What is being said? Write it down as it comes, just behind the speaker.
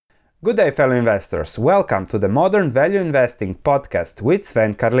Good day, fellow investors. Welcome to the Modern Value Investing podcast with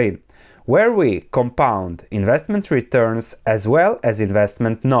Sven Carlin, where we compound investment returns as well as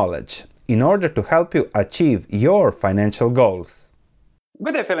investment knowledge in order to help you achieve your financial goals.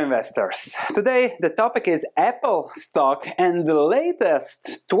 Good day, fellow investors. Today the topic is Apple stock and the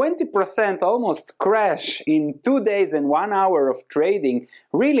latest 20% almost crash in 2 days and 1 hour of trading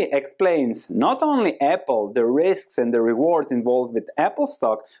really explains not only Apple, the risks and the rewards involved with Apple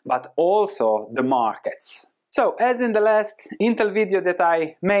stock, but also the markets. So, as in the last Intel video that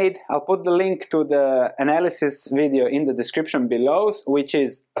I made, I'll put the link to the analysis video in the description below, which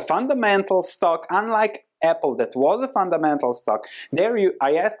is a fundamental stock, unlike Apple that was a fundamental stock.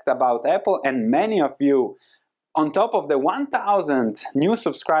 I asked about Apple, and many of you, on top of the 1,000 new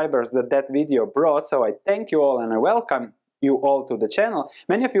subscribers that video brought, so I thank you all and I welcome you all to the channel.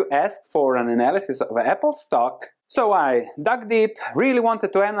 Many of you asked for an analysis of Apple stock. So I dug deep, really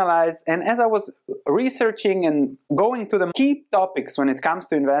wanted to analyze, and as I was researching and going to the key topics when it comes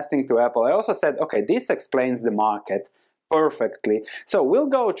to investing to Apple, I also said, okay, this explains the market perfectly. So we'll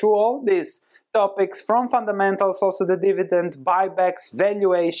go through all these topics from fundamentals, also the dividend, buybacks,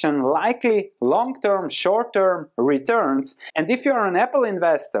 valuation, likely long-term, short-term returns. And if you're an Apple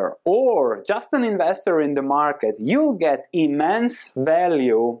investor or just an investor in the market, you'll get immense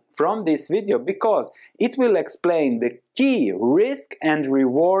value from this video because it will explain the key risk and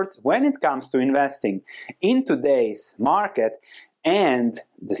rewards when it comes to investing in today's market and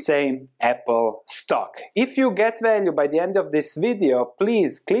the same Apple stock. If you get value by the end of this video,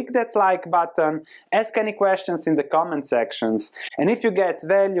 please click that like button, ask any questions in the comment sections, and if you get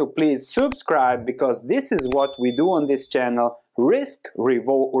value, please subscribe, because this is what we do on this channel: risk,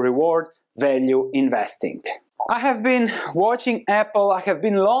 reward, value investing. I have been watching Apple, I have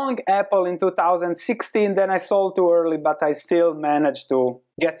been long Apple in 2016, then I sold too early, but I still managed to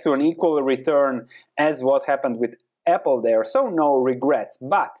get to an equal return as what happened with Apple there, so no regrets.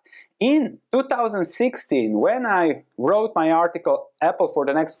 But in 2016, when I wrote my article Apple for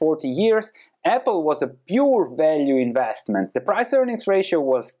the Next 40 Years, Apple was a pure value investment. The price-earnings ratio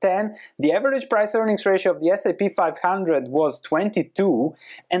was 10, the average price-earnings ratio of the S&P 500 was 22,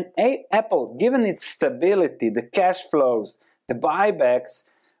 and Apple, given its stability, the cash flows, the buybacks,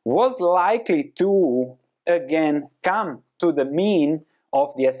 was likely to again come to the mean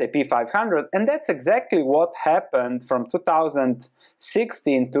of the S&P 500, and that's exactly what happened from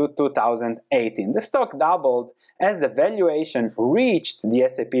 2016 to 2018. The stock doubled as the valuation reached the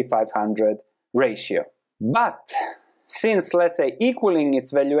S&P 500 ratio. But since, let's say, equaling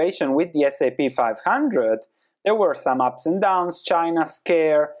its valuation with the S&P 500, there were some ups and downs, China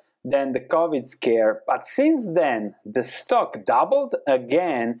scare, then the COVID scare, but since then the stock doubled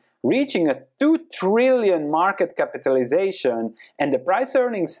again, reaching a 2 trillion market capitalization, and the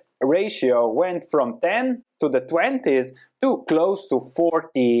price-earnings ratio went from 10 to the 20s to close to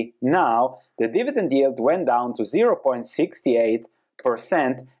 40 now. The dividend yield went down to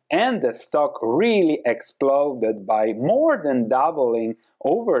 0.68%, and the stock really exploded by more than doubling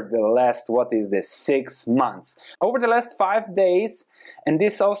over the last, 6 months. Over the last 5 days, and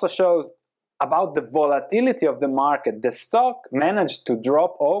this also shows about the volatility of the market, the stock managed to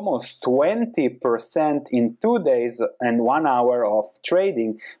drop almost 20% in 2 days and 1 hour of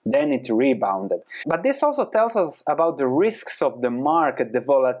trading, then it rebounded. But this also tells us about the risks of the market, the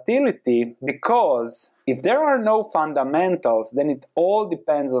volatility, because if there are no fundamentals, then it all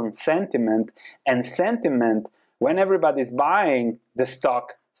depends on sentiment, and sentiment, when everybody's buying, the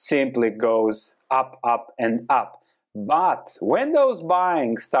stock simply goes up, up, and up. But when those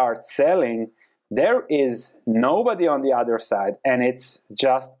buying start selling, there is nobody on the other side, and it's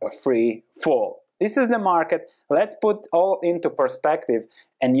just a free fall. This is the market. Let's put all into perspective,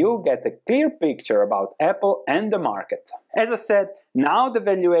 and you'll get a clear picture about Apple and the market. As I said, now the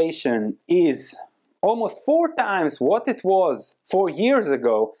valuation is almost 4 times what it was 4 years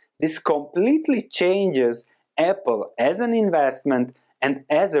ago. This completely changes Apple as an investment and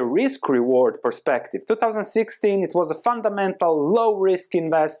as a risk-reward perspective. 2016, it was a fundamental low-risk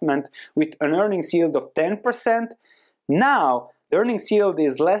investment with an earnings yield of 10%. Now, the earnings yield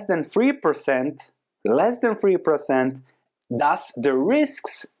is less than 3%, thus the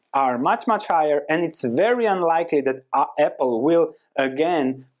risks are much, much higher, and it's very unlikely that Apple will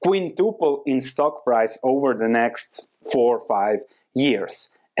again quintuple in stock price over the next 4 or 5 years.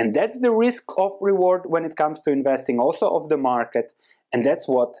 And that's the risk of reward when it comes to investing, also of the market. And that's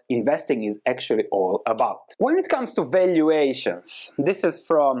what investing is actually all about. When it comes to valuations, this is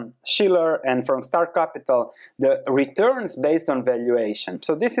from Shiller and from Star Capital, the returns based on valuation.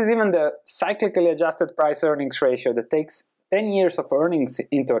 So this is even the cyclically adjusted price-earnings ratio that takes 10 years of earnings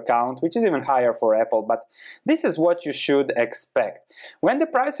into account, which is even higher for Apple, but this is what you should expect. When the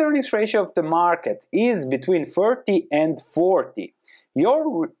price-earnings ratio of the market is between 30 and 40,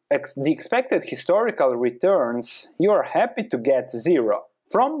 the expected historical returns, you are happy to get 0.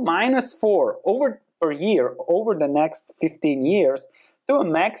 From -4 per year over the next 15 years to a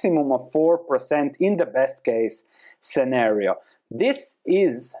maximum of 4% in the best case scenario. This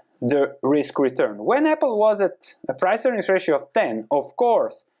is the risk return. When Apple was at a price-earnings ratio of 10, of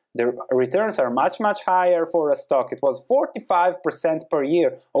course, the returns are much higher for a stock. It was 45% per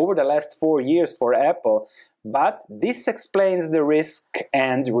year over the last 4 years for Apple. But this explains the risk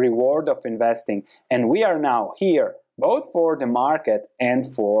and reward of investing. And we are now here, both for the market and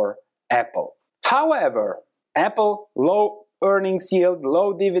for Apple. However, Apple, low earnings yield,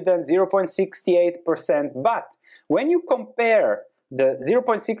 low dividend, 0.68%. But when you compare the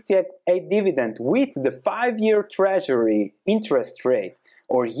 0.68 dividend with the 5-year Treasury interest rate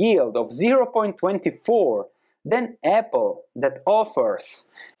or yield of 0.24, then Apple, that offers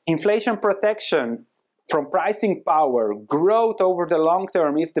inflation protection from pricing power, growth over the long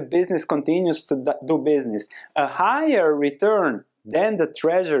term if the business continues to do business, a higher return than the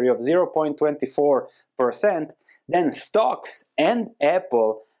Treasury of 0.24%, then stocks and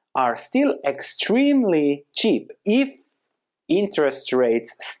Apple are still extremely cheap if interest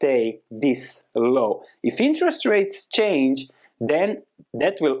rates stay this low. If interest rates change, then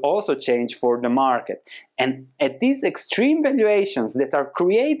that will also change for the market. And at these extreme valuations that are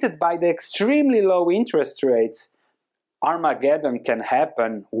created by the extremely low interest rates, Armageddon can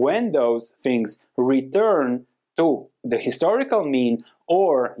happen when those things return to the historical mean,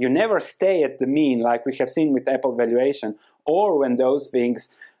 or you never stay at the mean like we have seen with Apple valuation, or when those things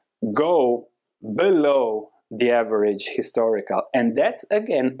go below the average historical. And that's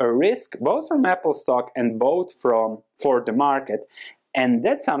again a risk both from Apple stock and both for the market. And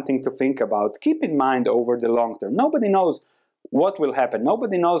that's something to think about. Keep in mind over the long term. Nobody knows what will happen.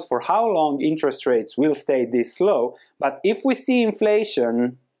 Nobody knows for how long interest rates will stay this low. But if we see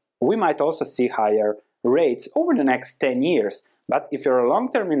inflation, we might also see higher rates over the next 10 years. But if you're a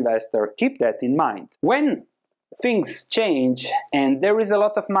long-term investor, keep that in mind. When things change and there is a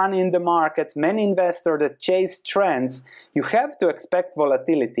lot of money in the market, many investors that chase trends, you have to expect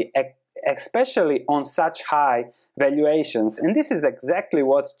volatility, especially on such high valuations. And this is exactly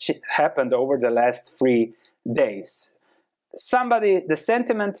what happened over the last 3 days. The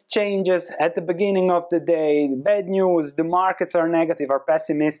sentiment changes at the beginning of the day, bad news, the markets are negative, are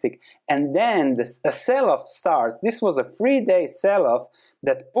pessimistic, and then a sell-off starts. This was a 3-day sell-off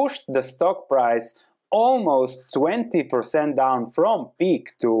that pushed the stock price almost 20% down from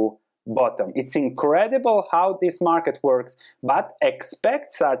peak to bottom. It's incredible how this market works, but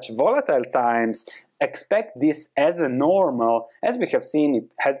expect such volatile times, expect this as a normal, as we have seen it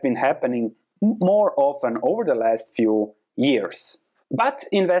has been happening more often over the last few years. But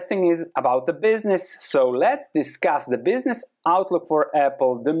investing is about the business, so let's discuss the business outlook for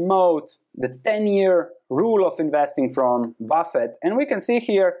Apple, the moat, the 10-year rule of investing from Buffett, and we can see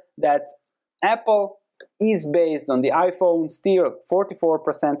here that Apple is based on the iPhone. Still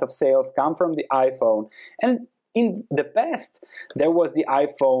 44% of sales come from the iPhone, and in the past there was the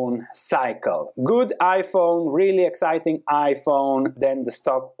iPhone cycle. Good iPhone, really exciting iPhone, then the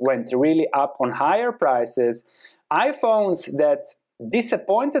stock went really up on higher prices. iPhones that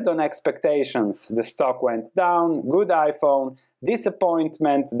disappointed on expectations, the stock went down. Good iPhone,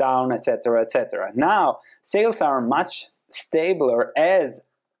 disappointment, down, etc., etc. Now sales are much stabler as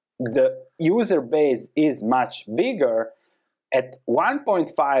the user base is much bigger at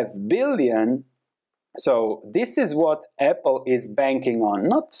 1.5 billion. So this is what Apple is banking on,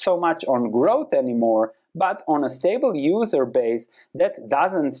 not so much on growth anymore, but on a stable user base that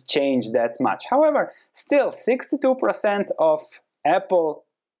doesn't change that much. However, still 62% of Apple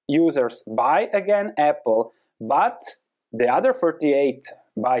users buy again Apple, but the other 38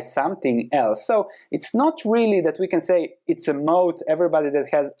 buy something else. So it's not really that we can say it's a moat, everybody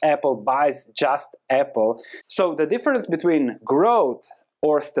that has Apple buys just Apple. So the difference between growth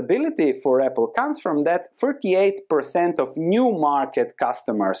or stability for Apple comes from that 38% of new market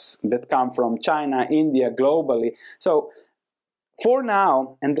customers that come from China, India, globally. So for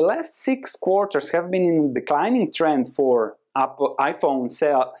now, and the last 6 quarters have been in a declining trend for Apple iPhone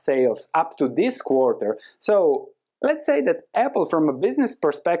sales up to this quarter. So let's say that Apple, from a business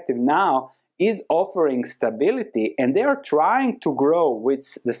perspective now, is offering stability, and they are trying to grow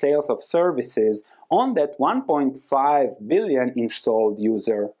with the sales of services on that 1.5 billion installed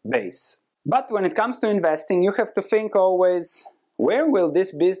user base. But when it comes to investing, you have to think always where will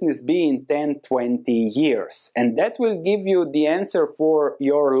this business be in 10, 20 years? And that will give you the answer for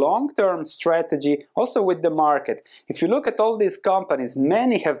your long-term strategy, also with the market. If you look at all these companies,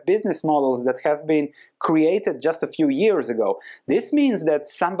 many have business models that have been created just a few years ago. This means that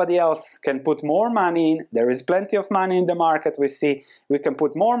somebody else can put more money in. There is plenty of money in the market. We can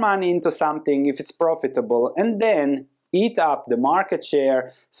put more money into something if it's profitable, and then eat up the market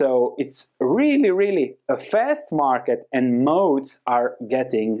share. So it's really a fast market, and moats are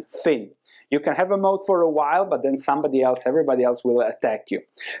getting thin. You can have a moat for a while, but then everybody else will attack you.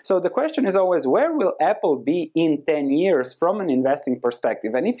 So the question is always, where will Apple be in 10 years from an investing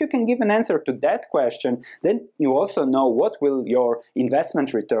perspective? And if you can give an answer to that question, then you also know what will your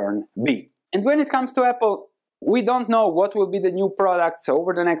investment return be. And when it comes to Apple, we don't know what will be the new products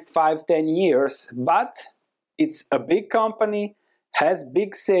over the next 5-10 years, but it's a big company, has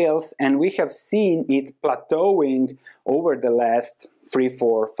big sales, and we have seen it plateauing over the last 3,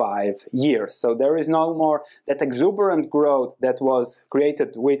 4, 5 years. So there is no more that exuberant growth that was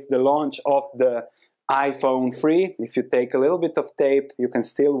created with the launch of the iPhone 3. If you take a little bit of tape, you can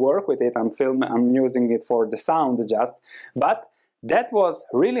still work with it. I'm using it for the sound just. But that was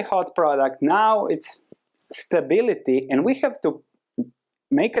really hot product. Now it's stability, and we have to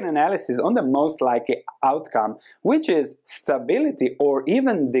make an analysis on the most likely outcome, which is stability or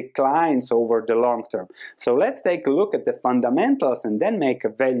even declines over the long term. So let's take a look at the fundamentals and then make a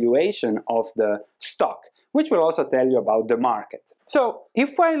valuation of the stock, which will also tell you about the market. So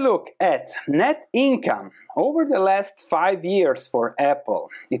if I look at net income over the last 5 years for Apple,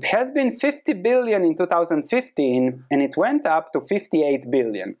 it has been 50 billion in 2015 and it went up to 58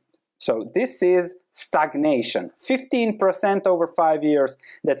 billion. So this is stagnation, 15% over 5 years.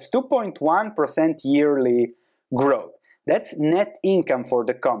 That's 2.1% yearly growth. That's net income for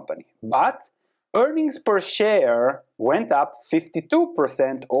the company. But earnings per share went up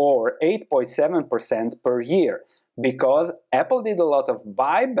 52% or 8.7% per year because Apple did a lot of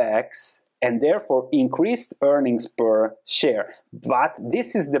buybacks and therefore increased earnings per share. But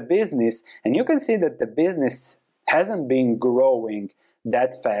this is the business, and you can see that the business hasn't been growing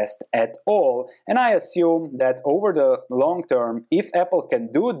that fast at all. And I assume that over the long term, if Apple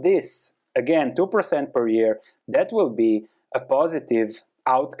can do this, again, 2% per year, that will be a positive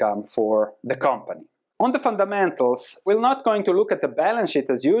outcome for the company. On the fundamentals, we're not going to look at the balance sheet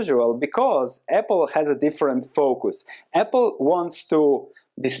as usual because Apple has a different focus. Apple wants to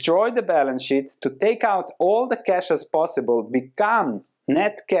destroy the balance sheet, to take out all the cash as possible, become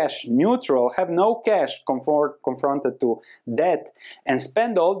net cash neutral, have no cash confronted to debt, and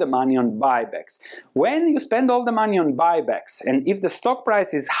spend all the money on buybacks. When you spend all the money on buybacks, and if the stock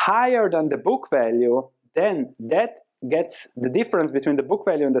price is higher than the book value, then that gets the difference between the book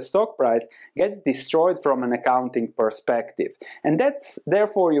value and the stock price gets destroyed from an accounting perspective. And that's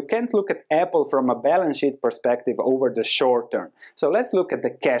therefore you can't look at Apple from a balance sheet perspective over the short term. So let's look at the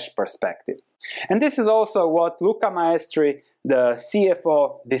cash perspective. And this is also what Luca Maestri, the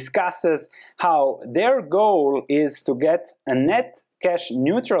CFO, discusses, how their goal is to get a net cash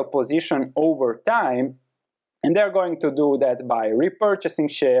neutral position over time. And they're going to do that by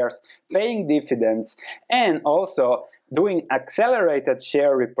repurchasing shares, paying dividends, and also doing accelerated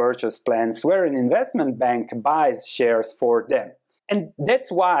share repurchase plans where an investment bank buys shares for them. And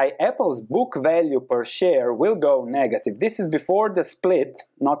that's why Apple's book value per share will go negative. This is before the split,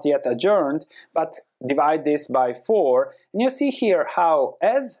 not yet adjourned, but divide this by 4. And you see here how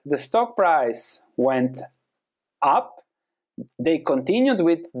as the stock price went up, they continued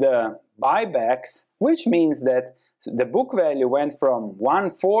with the buybacks, which means that the book value went from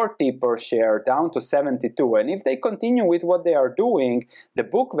 140 per share down to 72. And if they continue with what they are doing, the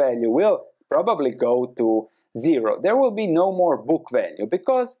book value will probably go to 0. There will be no more book value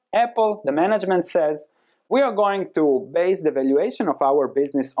because Apple, the management says, we are going to base the valuation of our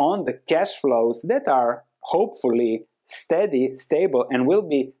business on the cash flows that are hopefully steady, stable, and will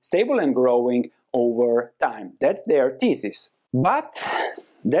be stable and growing over time. That's their thesis. But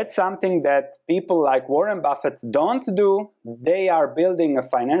that's something that people like Warren Buffett don't do. They are building a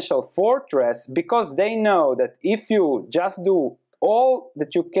financial fortress because they know that if you just do all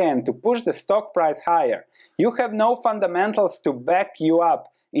that you can to push the stock price higher, you have no fundamentals to back you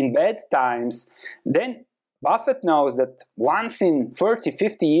up in bad times, then Buffett knows that once in 30,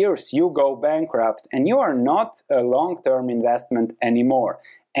 50 years you go bankrupt and you are not a long-term investment anymore.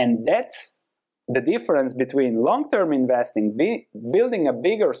 And that's the difference between long-term investing, building a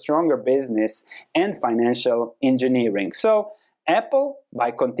bigger, stronger business, and financial engineering. So Apple,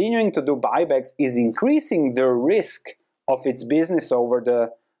 by continuing to do buybacks, is increasing the risk of its business over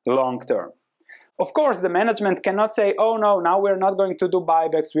the long term. Of course, the management cannot say, oh no, now we're not going to do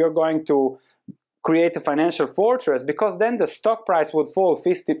buybacks, we are going to create a financial fortress, because then the stock price would fall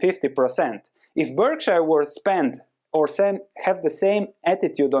 50%. If Berkshire were spend or have the same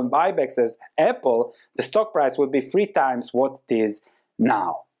attitude on buybacks as Apple, the stock price would be 3 times what it is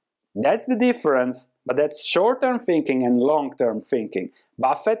now. That's the difference, but that's short-term thinking and long-term thinking.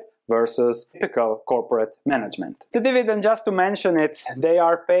 Buffett versus typical corporate management. The dividend, just to mention it, they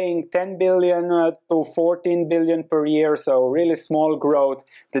are paying 10 billion to 14 billion per year, so really small growth.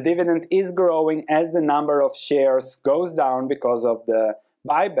 The dividend is growing as the number of shares goes down because of the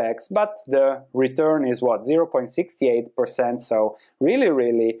buybacks, but the return is what, 0.68%, so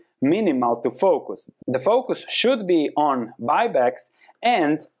really minimal to focus. The focus should be on buybacks,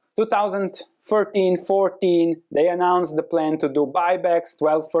 and 2013-14 they announced the plan to do buybacks,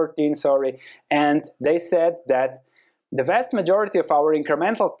 12-13 and they said that the vast majority of our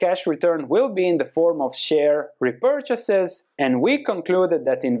incremental cash return will be in the form of share repurchases, and we concluded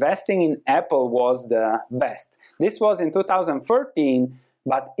that investing in Apple was the best. This was in 2013,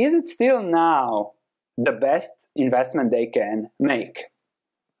 but is it still now the best investment they can make?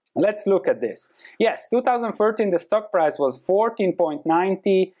 Let's look at this. Yes, 2013 the stock price was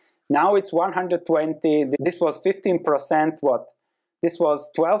 14.90, now it's 120. This was 15%, this was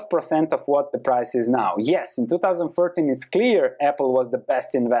 12% of what the price is now. Yes, in 2013 it's clear Apple was the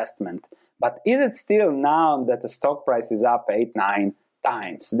best investment, but is it still now that the stock price is up 8-9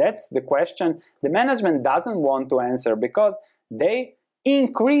 times? That's the question the management doesn't want to answer, because they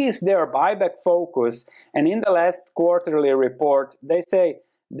increase their buyback focus, and in the last quarterly report they say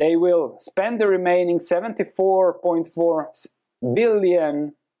they will spend the remaining 74.4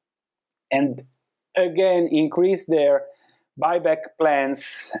 billion and again increase their buyback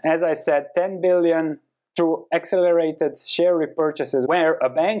plans. As I said, 10 billion through accelerated share repurchases where a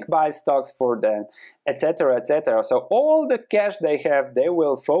bank buys stocks for them, etc., etc. So all the cash they have, they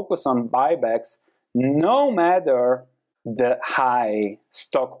will focus on buybacks no matter the high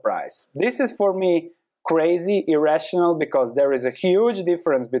stock price. This is for me crazy, irrational, because there is a huge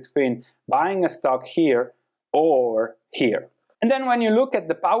difference between buying a stock here or here. And then when you look at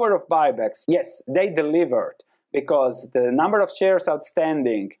the power of buybacks, yes, they delivered, because the number of shares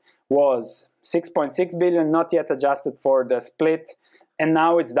outstanding was 6.6 billion, not yet adjusted for the split, and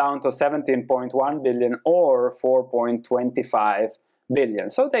now it's down to 17.1 billion or 4.25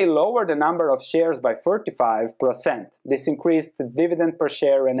 billion. So they lowered the number of shares by 35%. This increased the dividend per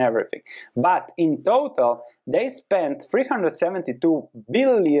share and everything. But in total, they spent 372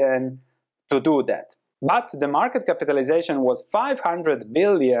 billion to do that. But the market capitalization was 500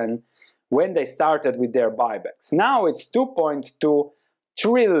 billion when they started with their buybacks. Now it's 2.2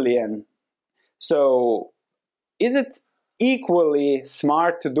 trillion. So is it equally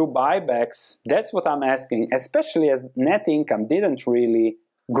smart to do buybacks? That's what I'm asking, especially as net income didn't really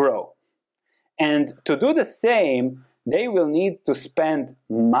grow. And to do the same, they will need to spend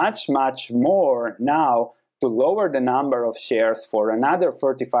much more now to lower the number of shares for another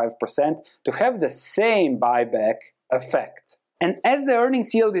 35% to have the same buyback effect. And as the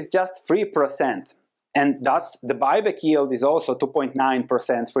earnings yield is just 3%, and thus the buyback yield is also 2.9%,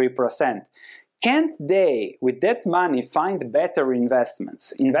 3%, can't they, with that money, find better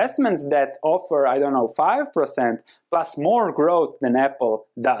investments? Investments that offer, 5% plus more growth than Apple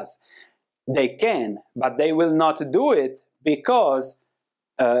does. They can, but they will not do it, because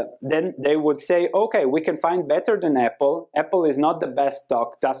then they would say, okay, we can find better than Apple. Apple is not the best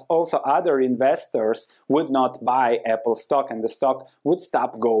stock, thus also other investors would not buy Apple stock and the stock would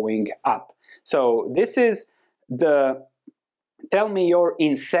stop going up. So this is the tell me your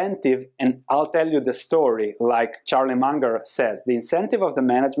incentive and I'll tell you the story, like Charlie Munger says. The incentive of the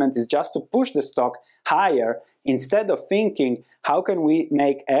management is just to push the stock higher instead of thinking, how can we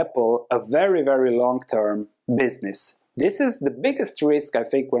make Apple a very long-term business? This is the biggest risk, I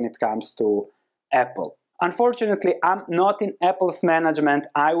think, when it comes to Apple. Unfortunately, I'm not in Apple's management.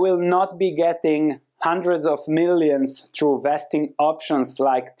 I will not be getting hundreds of millions through vesting options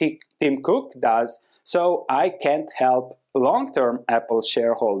like Tim Cook does, so I can't help long-term Apple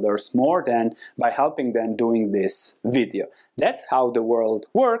shareholders more than by helping them doing this video. That's how the world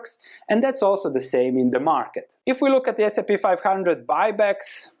works, and that's also the same in the market. If we look at the S&P 500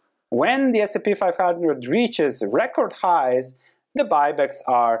 buybacks, when the S&P 500 reaches record highs, the buybacks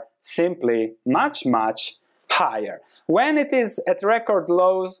are simply much higher. When it is at record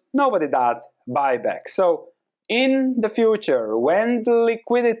lows, nobody does buybacks. So in the future, when the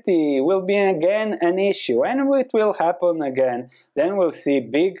liquidity will be again an issue, and it will happen again, then we'll see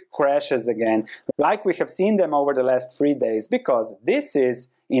big crashes again, like we have seen them over the last 3 days, because this is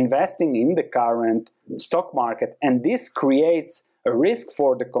investing in the current stock market, and this creates a risk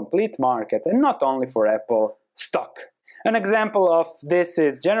for the complete market, and not only for Apple stock. An example of this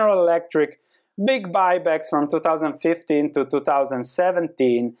is General Electric, big buybacks from 2015 to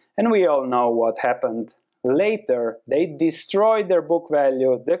 2017, and we all know what happened. Later, they destroyed their book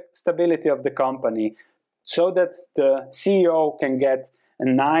value, the stability of the company, so that the CEO can get a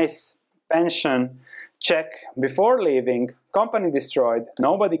nice pension check before leaving. Company destroyed,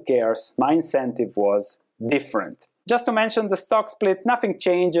 nobody cares, my incentive was different. Just to mention the stock split, nothing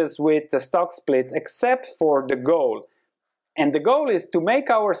changes with the stock split except for the goal. And the goal is to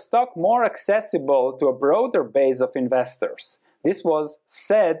make our stock more accessible to a broader base of investors. This was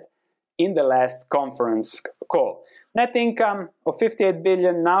said in the last conference call. Net income of 58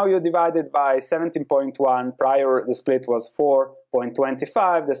 billion, now you divide it by 17.1, prior the split was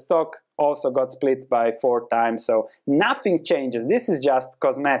 4.25, the stock also got split by 4 times, so nothing changes, this is just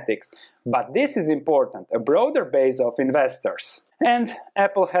cosmetics. But this is important, a broader base of investors. And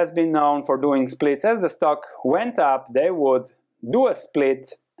Apple has been known for doing splits. As the stock went up, they would do a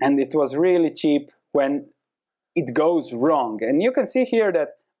split, and it was really cheap when it goes wrong. And you can see here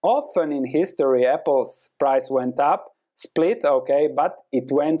that often in history, Apple's price went up, split, okay, but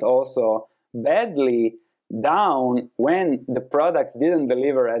it went also badly down when the products didn't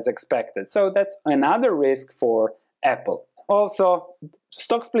deliver as expected. So that's another risk for Apple. Also,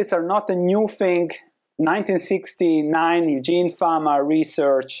 stock splits are not a new thing. 1969, Eugene Fama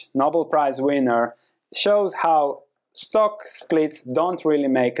research, Nobel Prize winner, shows how stock splits don't really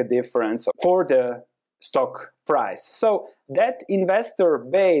make a difference for the stock price. So that investor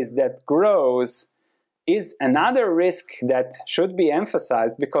base that grows is another risk that should be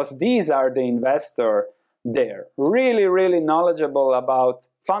emphasized, because these are the investors there, really knowledgeable about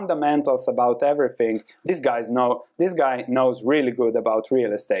fundamentals, about everything. This guy knows really good about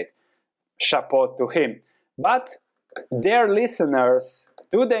real estate. Chapeau to him. But their listeners,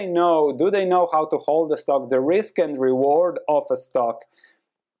 do they know how to hold a stock, the risk and reward of a stock?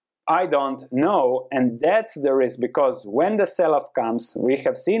 I don't know, and that's the risk, because when the sell-off comes, we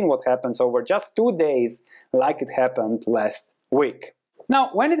have seen what happens over just 2 days, like it happened last week.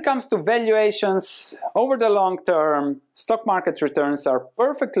 Now, when it comes to valuations, over the long term, stock market returns are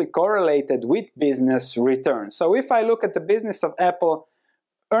perfectly correlated with business returns. So if I look at the business of Apple,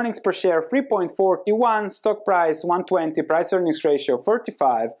 earnings per share 3.41, stock price 120, price earnings ratio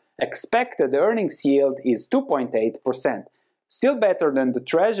 35, expected earnings yield is 2.8%. Still better than the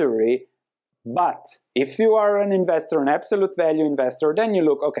treasury, but if you are an investor, an absolute value investor, then you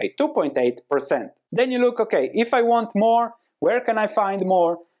look, okay, 2.8%. Then you look, okay, if I want more, where can I find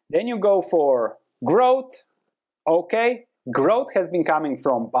more? Then you go for growth. Okay, growth has been coming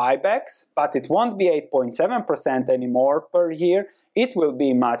from buybacks, but it won't be 8.7% anymore per year. It will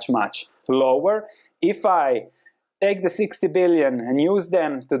be much lower. If I take the 60 billion and use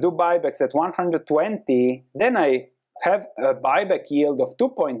them to do buybacks at 120, then I have a buyback yield of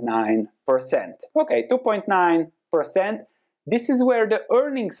 2.9%. Okay, 2.9%. This is where the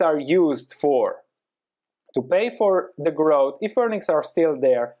earnings are used for, to pay for the growth. If earnings are still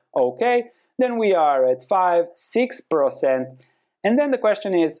there, okay, then we are at 5-6%. And then the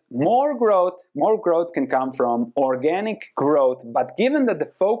question is, more growth can come from organic growth, but given that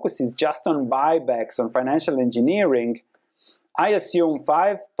the focus is just on buybacks, on financial engineering, I assume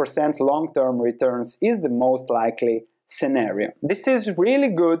 5% long-term returns is the most likely scenario. This is really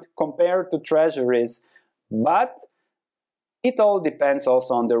good compared to treasuries, but it all depends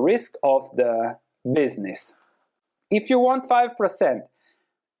also on the risk of the business. If you want 5%,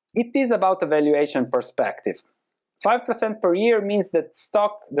 it is about a valuation perspective. 5% per year means that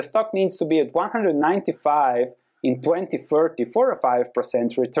the stock needs to be at 195 in 2030 for a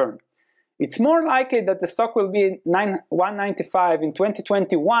 5% return. It's more likely that the stock will be 195 in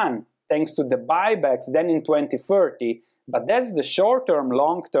 2021 thanks to the buybacks than in 2030, but that's the short-term,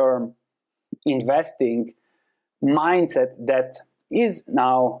 long-term investing mindset that is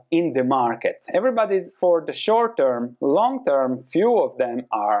now in the market. Everybody's for the short-term, long-term, few of them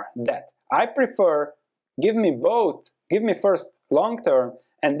are that. I prefer, give me both, give me first long-term,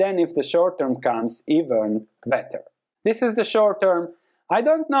 and then if the short-term comes, even better. This is the short-term. I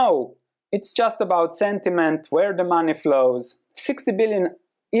don't know. It's just about sentiment, where the money flows. 60 billion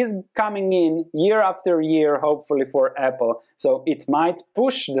is coming in year after year, hopefully for Apple. So it might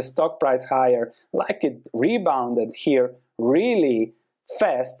push the stock price higher, like it rebounded here really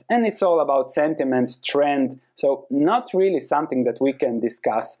fast, and it's all about sentiment, trend, so not really something that we can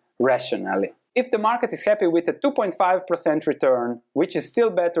discuss rationally. If the market is happy with a 2.5% return, which is still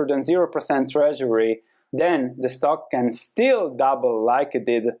better than 0% treasury, then the stock can still double like it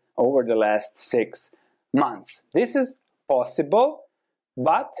did over the last 6 months. This is possible,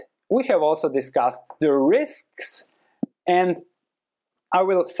 but we have also discussed the risks, and I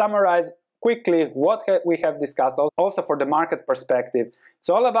will summarize quickly what we have discussed also for the market perspective. It's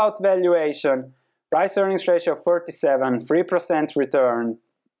all about valuation, price-earnings ratio of 37, 3% return,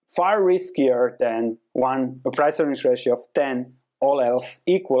 far riskier than a price-earnings ratio of 10, all else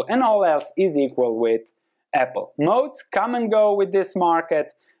equal, and all else is equal with Apple. Modes come and go with this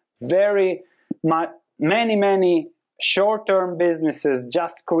market. Many short-term businesses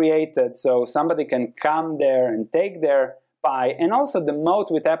just created, so somebody can come there and take their pie. And also the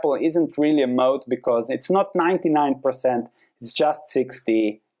moat with Apple isn't really a moat because it's not 99%, it's just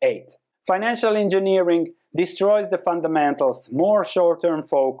 68. Financial engineering destroys the fundamentals, more short-term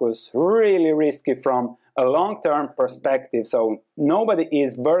focus, really risky from a long-term perspective. So nobody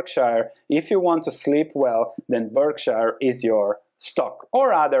is Berkshire. If you want to sleep well, then Berkshire is your stock,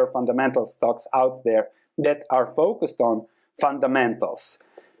 or other fundamental stocks out there that are focused on fundamentals.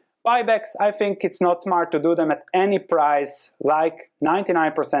 Buybacks, I think it's not smart to do them at any price like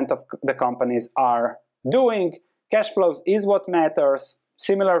 99% of the companies are doing. Cash flows is what matters,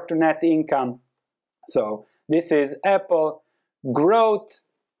 similar to net income. So this is Apple. Growth,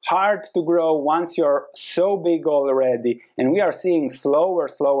 hard to grow once you're so big already, and we are seeing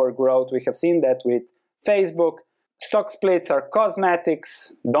slower growth. We have seen that with Facebook. Stock splits are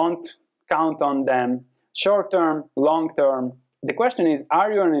cosmetics, don't count on them. Short term, long term. The question is,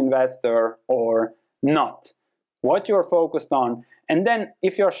 are you an investor or not? What you're focused on. And then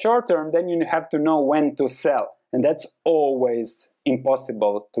if you're short term, then you have to know when to sell. And that's always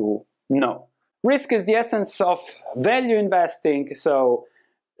impossible to know. Risk is the essence of value investing, so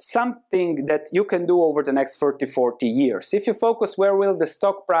something that you can do over the next 30-40 years. If you focus where will the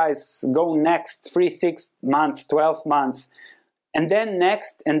stock price go next, 3, 6 months, 12 months, and then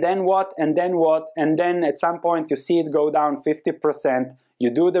next, and then what, and then what, and then at some point you see it go down 50%, you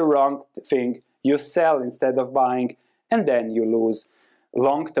do the wrong thing, you sell instead of buying, and then you lose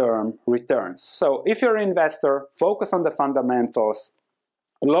long-term returns. So if you're an investor, focus on the fundamentals.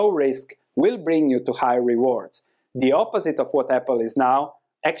 Low risk will bring you to high rewards. The opposite of what Apple is now,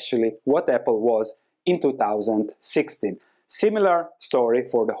 actually what Apple was in 2016. Similar story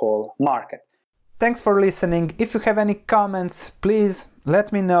for the whole market. Thanks for listening. If you have any comments, please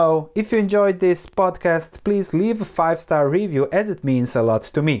let me know. If you enjoyed this podcast, please leave a 5-star review as it means a lot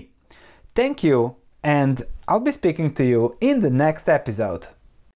to me. Thank you, and I'll be speaking to you in the next episode.